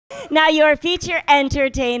Now, your feature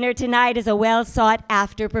entertainer tonight is a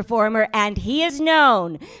well-sought-after performer, and he is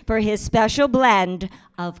known for his special blend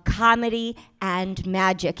of comedy and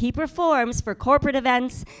magic. He performs for corporate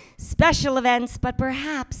events, special events, but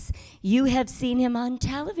perhaps you have seen him on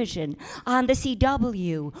television, on the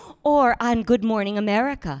CW, or on Good Morning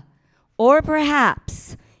America. Or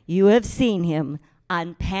perhaps you have seen him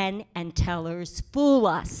on Penn and Teller's Fool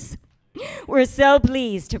Us. We're so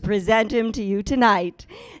pleased to present him to you tonight.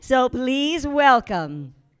 So please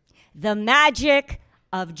welcome the magic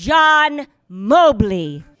of Jon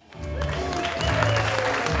Mobley.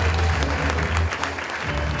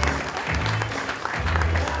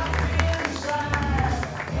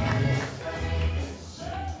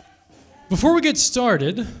 Before we get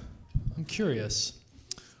started, I'm curious.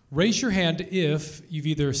 Raise your hand if you've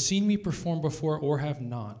either seen me perform before or have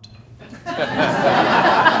not.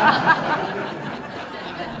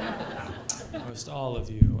 Most all of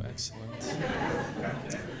you, excellent.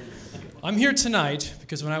 I'm here tonight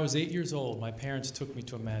because when I was 8 years old, my parents took me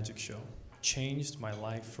to a magic show. Changed my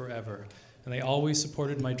life forever. And they always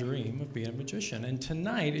supported my dream of being a magician. And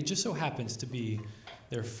tonight, it just so happens to be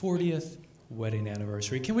their 40th wedding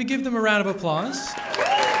anniversary. Can we give them a round of applause?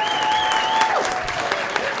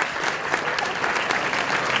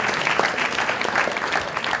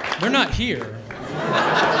 They're not here.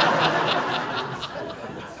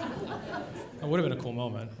 That would have been a cool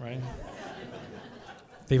moment, right?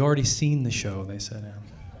 They've already seen the show, they said.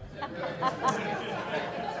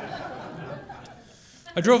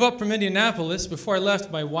 I drove up from Indianapolis. Before I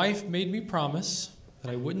left, my wife made me promise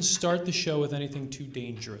that I wouldn't start the show with anything too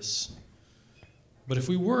dangerous. But if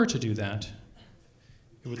we were to do that,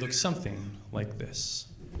 it would look something like this.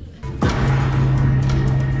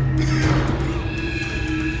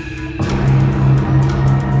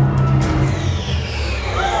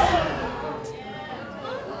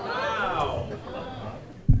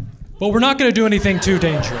 But we're not going to do anything too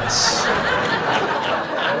dangerous.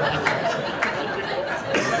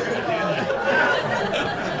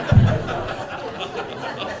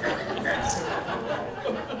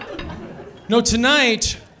 No,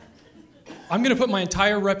 tonight, I'm going to put my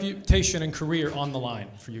entire reputation and career on the line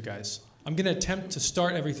for you guys. I'm going to attempt to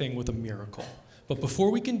start everything with a miracle. But before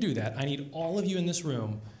we can do that, I need all of you in this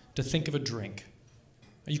room to think of a drink.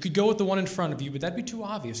 You could go with the one in front of you, but that'd be too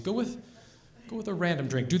obvious. Go with a random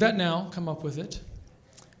drink. Do that now. Come up with it.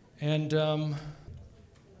 And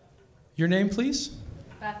your name, please?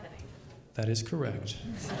 Bethany. That is correct.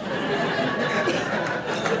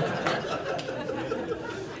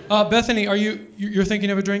 Bethany, you're thinking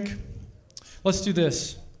of a drink? Let's do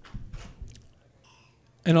this.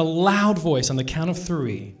 In a loud voice, on the count of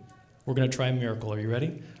 3, we're going to try a miracle. Are you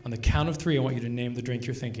ready? On the count of 3, I want you to name the drink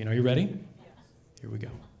you're thinking. Are you ready? Yes. Here we go.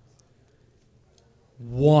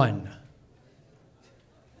 1.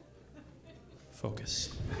 Focus.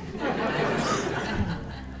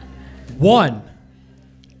 1,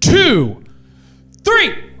 2,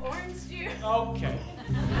 3. Orange juice. Okay.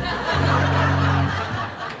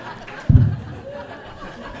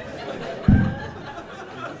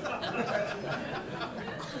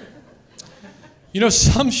 You know,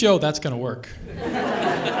 some show that's going to work.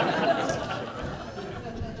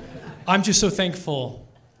 I'm just so thankful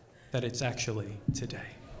that it's actually today.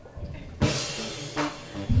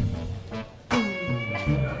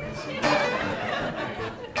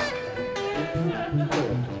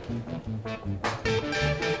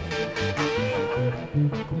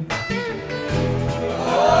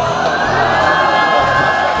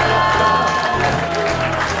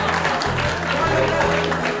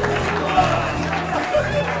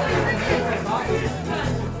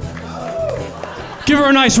 Give her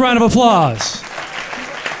a nice round of applause.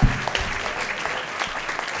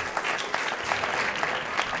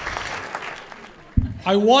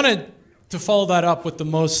 I wanted to follow that up with the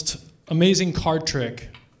most amazing card trick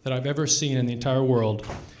that I've ever seen in the entire world,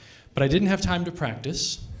 but I didn't have time to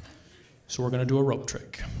practice, so we're going to do a rope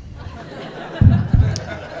trick.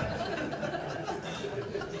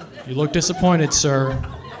 You look disappointed, sir.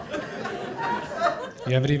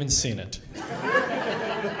 You haven't even seen it.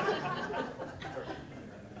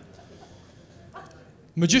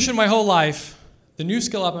 Magician my whole life. The new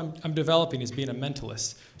skill I'm developing is being a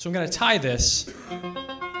mentalist. So I'm going to tie this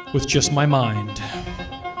with just my mind.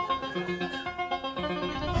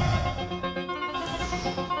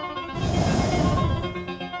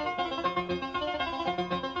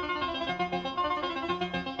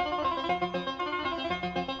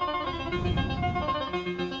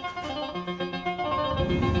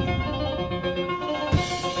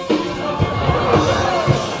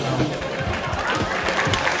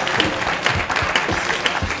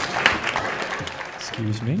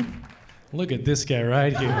 Excuse me. Look at this guy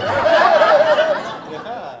right here.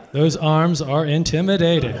 Those arms are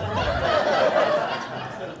intimidating.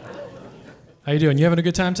 How you doing? You having a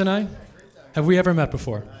good time tonight? Have we ever met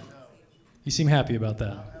before? You seem happy about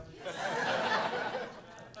that.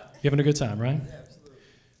 You having a good time, right?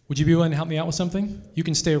 Would you be willing to help me out with something? You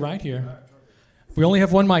can stay right here. We only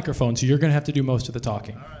have one microphone, so you're going to have to do most of the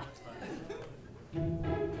talking.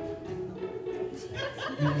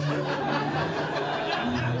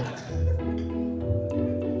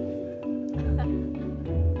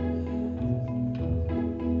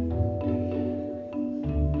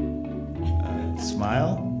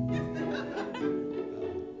 Smile.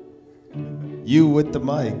 You with the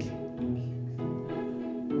mic.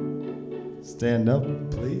 Stand up,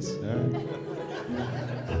 please. All right.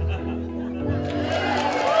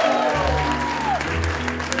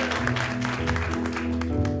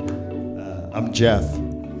 I'm Jeff.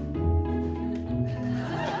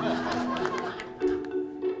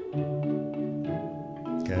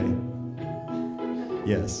 Okay.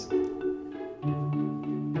 Yes.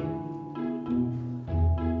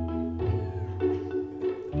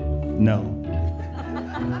 No.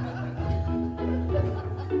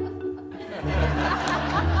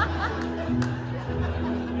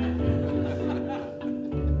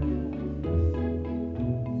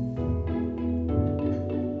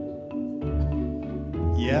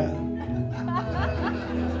 Yeah.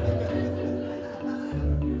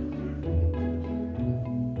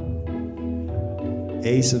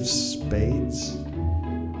 Ace of spades.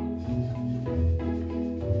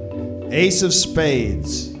 Ace of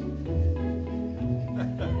spades.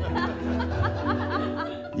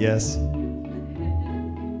 Yes.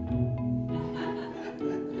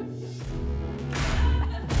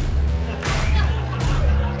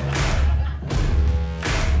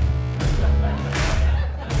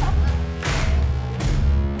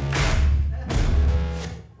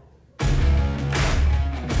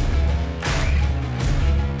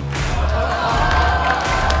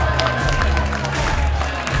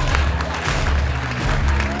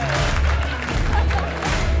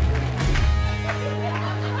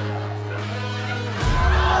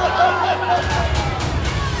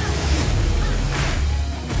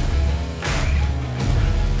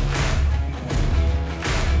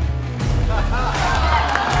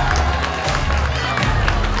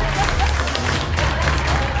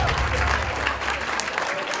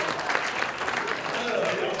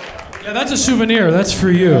 Yeah, that's a souvenir. That's for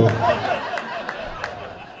you.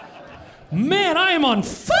 Man, I am on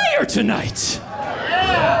fire tonight.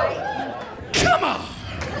 Come on.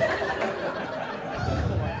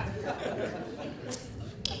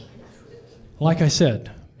 Like I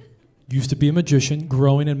said, used to be a magician,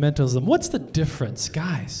 growing in mentalism. What's the difference,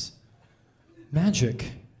 guys?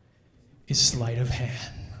 Magic is sleight of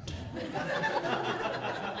hand.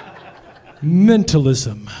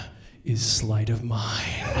 Mentalism is sleight of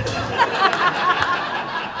mind.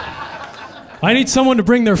 I need someone to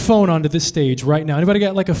bring their phone onto this stage right now. Anybody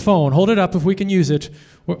got like a phone? Hold it up if we can use it.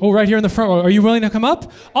 Oh, right here in the front. Are you willing to come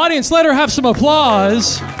up? Audience, let her have some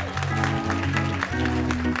applause.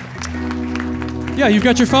 Yeah, you've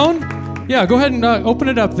got your phone? Yeah, go ahead and open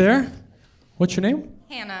it up there. What's your name?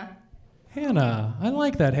 Hannah. Hannah. I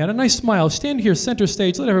like that, Hannah. Nice smile. Stand here, center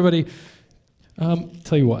stage. Let everybody...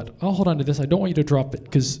 tell you what. I'll hold on to this. I don't want you to drop it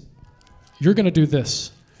because you're going to do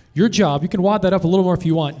this. Your job, you can wad that up a little more if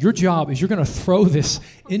you want. Your job is you're going to throw this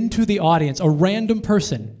into the audience. A random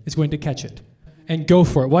person is going to catch it. And go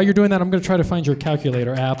for it. While you're doing that, I'm going to try to find your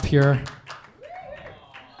calculator app here.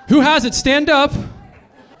 Who has it? Stand up.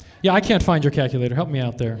 Yeah, I can't find your calculator. Help me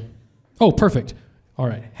out there. Oh, perfect. All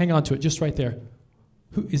right. Hang on to it just right there.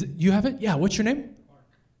 Who is it? You have it? Yeah. What's your name?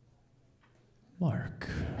 Mark.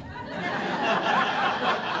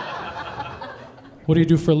 What do you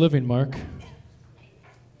do for a living, Mark?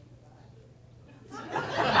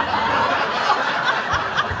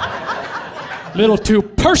 Little too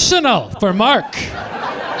personal for Mark.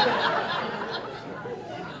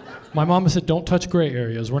 My mama said, don't touch gray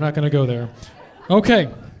areas. We're not going to go there. Okay.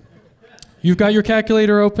 You've got your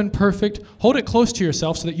calculator open. Perfect. Hold it close to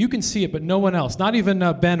yourself so that you can see it, but no one else. Not even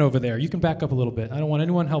Ben over there. You can back up a little bit. I don't want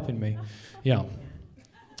anyone helping me. Yeah.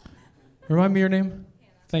 Remind me your name?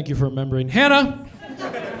 Thank you for remembering. Hannah!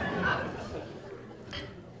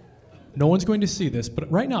 No one's going to see this, but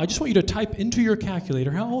right now I just want you to type into your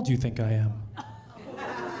calculator, how old do you think I am?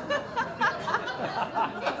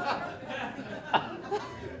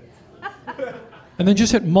 And then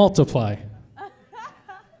just hit multiply.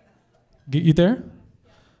 Get you there?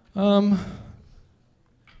 Do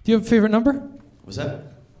you have a favorite number? What's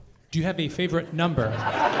that? Do you have a favorite number?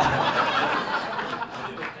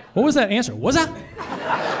 What was that answer? What's that?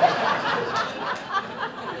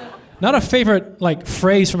 Not a favorite like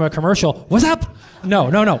phrase from a commercial. What's up? No.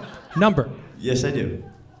 Number. Yes, I do.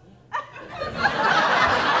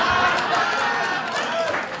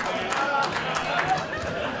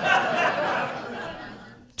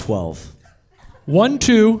 $12. 1,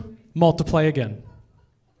 2, multiply again.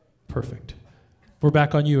 Perfect. We're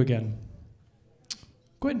back on you again.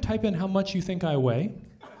 Go ahead and type in how much you think I weigh.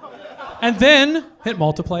 And then hit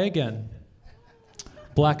multiply again.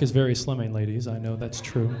 Black is very slimming, ladies. I know that's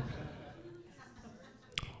true.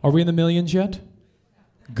 Are we in the millions yet?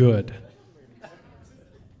 Good.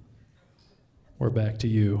 We're back to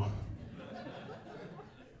you.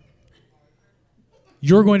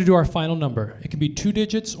 You're going to do our final number. It can be 2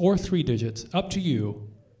 digits or 3 digits. Up to you.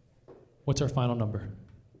 What's our final number?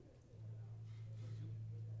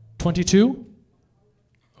 22?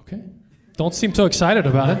 Okay. Don't seem so excited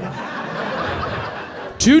about it.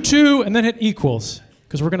 2, 2, and then hit equals,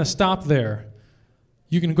 because we're going to stop there.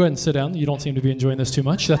 You can go ahead and sit down. You don't seem to be enjoying this too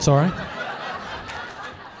much. That's all right.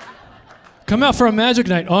 Come out for a magic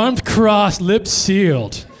night. Arms crossed, lips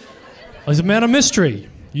sealed. As a man of mystery,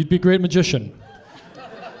 you'd be a great magician.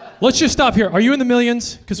 Let's just stop here. Are you in the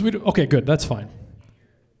millions? Because we do. Okay, good. That's fine.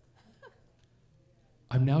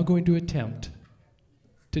 I'm now going to attempt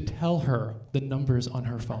to tell her the numbers on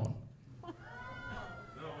her phone.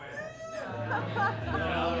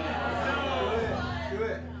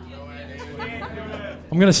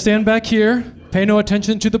 I'm going to stand back here, pay no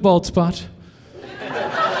attention to the bald spot.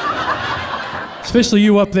 Especially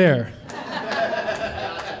you up there.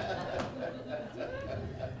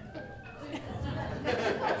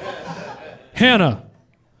 Hannah,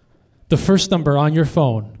 the first number on your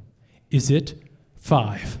phone, is it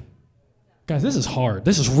 5? Guys, this is hard.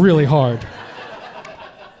 This is really hard.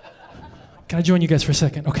 Can I join you guys for a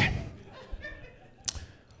second? Okay.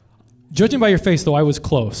 Judging by your face, though, I was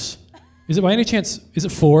close. Is it by any chance, is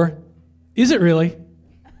it 4? Is it really?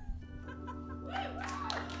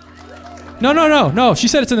 No. She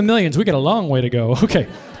said it's in the millions. We got a long way to go. Okay.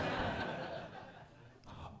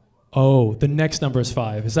 Oh, the next number is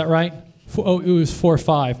 5. Is that right? Oh, it was 4,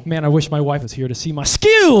 5. Man, I wish my wife was here to see my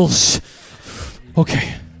skills.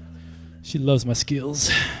 Okay. She loves my skills.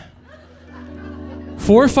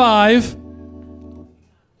 4, 5.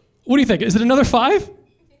 What do you think? Is it another 5?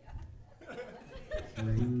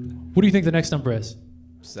 What do you think the next number is?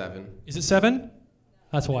 7. Is it 7?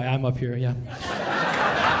 That's why I'm up here, yeah.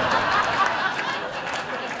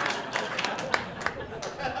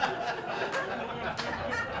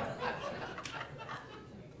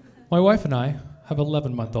 My wife and I have an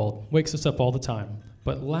 11-month-old. Wakes us up all the time.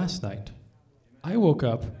 But last night, I woke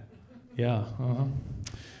up, I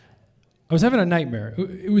was having a nightmare.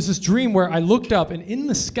 It was this dream where I looked up, and in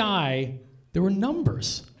the sky, there were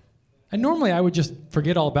numbers. And normally I would just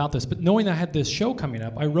forget all about this, but knowing I had this show coming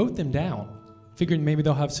up, I wrote them down, figuring maybe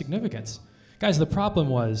they'll have significance. Guys, the problem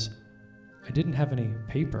was I didn't have any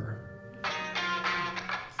paper.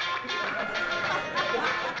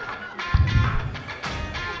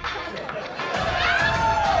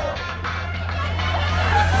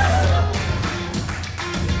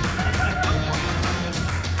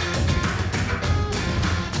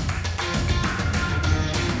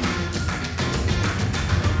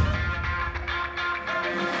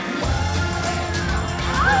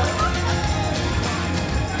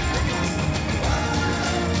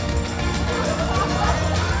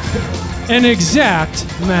 An exact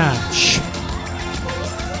match.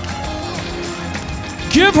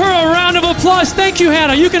 Give her a round of applause. Thank you,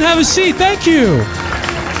 Hannah. You can have a seat. Thank you.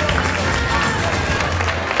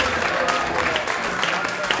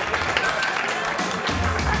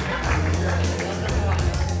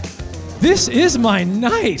 This is my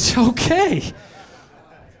night. Okay.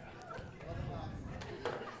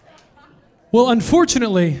 Well,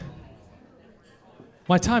 unfortunately,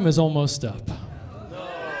 my time is almost up.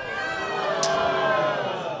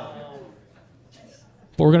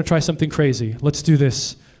 But we're going to try something crazy. Let's do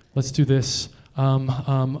this.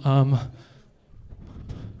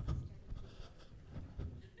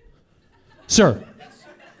 Sir,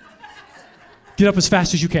 get up as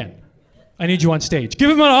fast as you can. I need you on stage.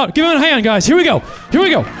 Give him a hand, guys. Here we go.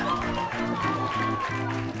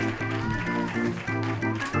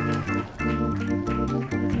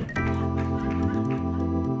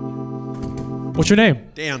 What's your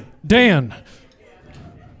name? Dan. Dan,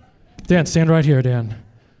 stand right here, Dan.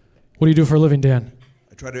 What do you do for a living, Dan?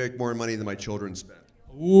 I try to make more money than my children spend.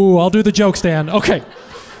 Ooh, I'll do the jokes, Dan. Okay.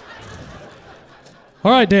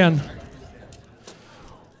 All right, Dan.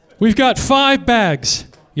 We've got 5 bags.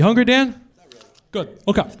 You hungry, Dan? Good.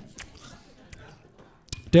 Okay.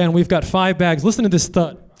 Dan, we've got 5 bags. Listen to this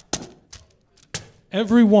thud.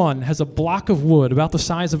 Every one has a block of wood about the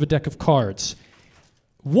size of a deck of cards.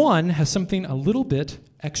 One has something a little bit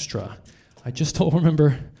extra. I just don't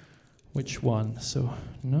remember which one. So,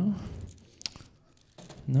 no.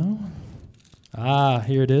 No. Ah,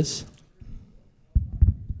 here it is.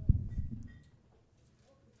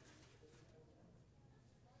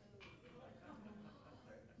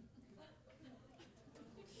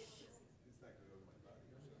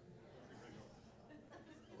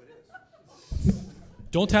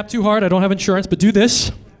 Don't tap too hard. I don't have insurance, but do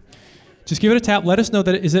this. Just give it a tap. Let us know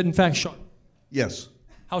that is it in fact sharp. Yes.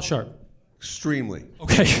 How sharp? Extremely.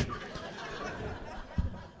 Okay.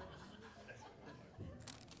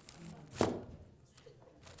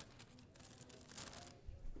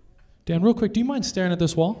 Dan, real quick, do you mind staring at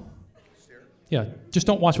this wall? Yeah, just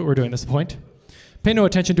don't watch what we're doing, that's the point. Pay no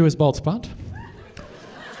attention to his bald spot.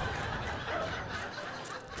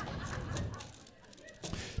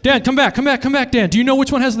 Dan, come back, Dan. Do you know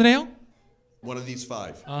which one has the nail? One of these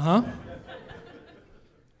 5. Uh-huh.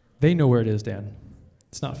 They know where it is, Dan.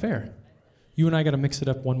 It's not fair. You and I got to mix it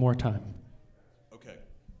up one more time. Okay.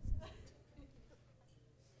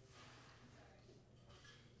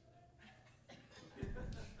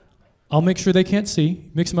 I'll make sure they can't see.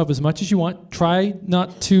 Mix them up as much as you want. Try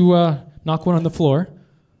not to knock one on the floor.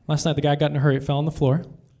 Last night, the guy got in a hurry. It fell on the floor. It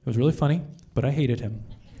was really funny, but I hated him.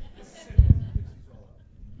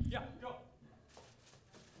 Yeah, go.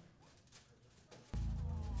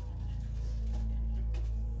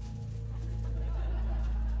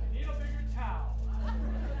 I need a bigger towel.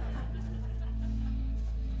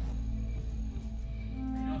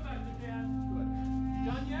 Go back to Dan.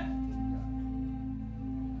 You done yet?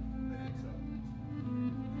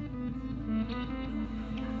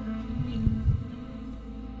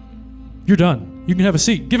 You're done. You can have a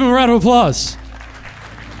seat. Give him a round of applause.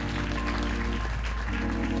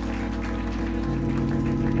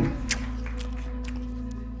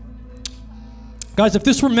 Guys, if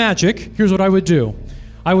this were magic, here's what I would do.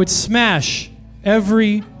 I would smash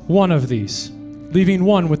every one of these, leaving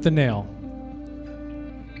one with the nail.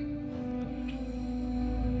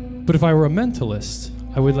 But if I were a mentalist,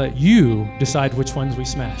 I would let you decide which ones we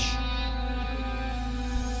smash.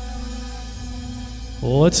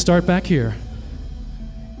 Let's start back here.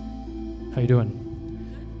 How you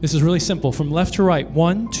doing? This is really simple. From left to right,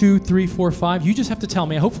 1, 2, 3, 4, 5. You just have to tell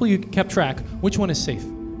me, hopefully you kept track, which one is safe.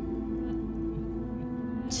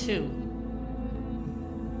 2.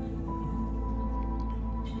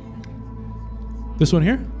 This one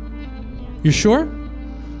here? You sure?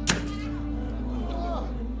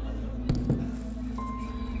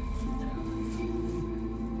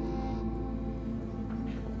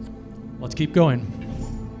 Let's keep going.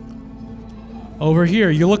 Over here,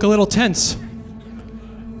 you look a little tense.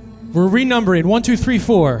 We're renumbering 1, 2, 3,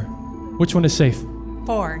 4. Which one is safe?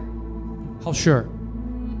 4. How sure?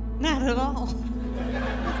 Not at all.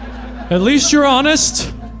 At least you're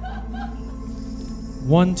honest.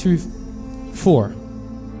 1, 2, 4.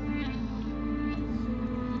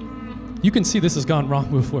 You can see this has gone wrong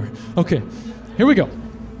before. Okay, here we go.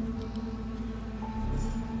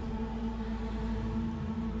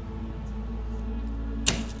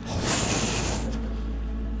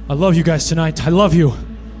 I love you guys tonight. I love you.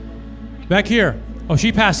 Back here. Oh,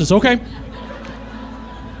 she passes. Okay.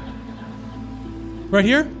 Right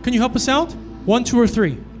here. Can you help us out? 1, 2, or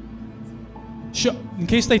 3? In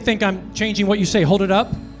case they think I'm changing what you say, hold it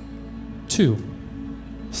up. 2.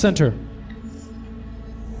 Center.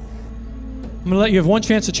 I'm going to let you have one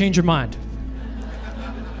chance to change your mind.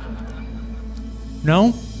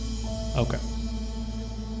 No? Okay.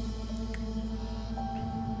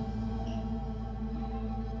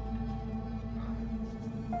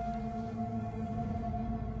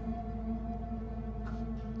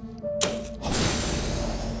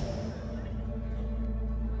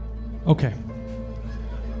 Okay.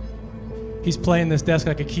 He's playing this desk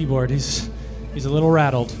like a keyboard. He's a little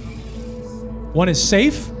rattled. 1 is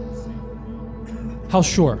safe? How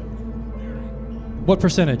sure? What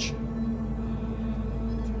percentage?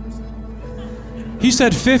 He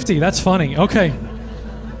said 50. That's funny. Okay.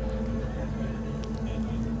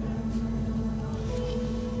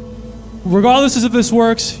 Regardless of if this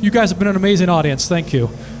works, you guys have been an amazing audience. Thank you.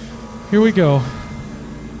 Here we go.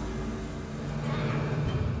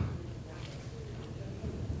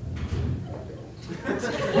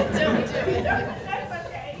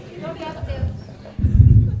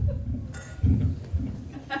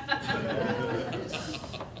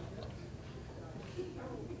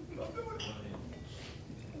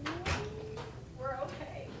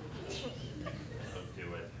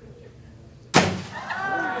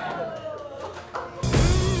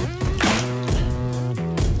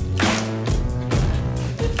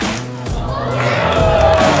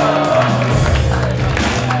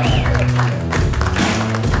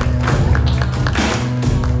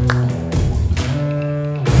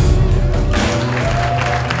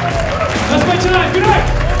 Good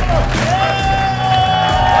night.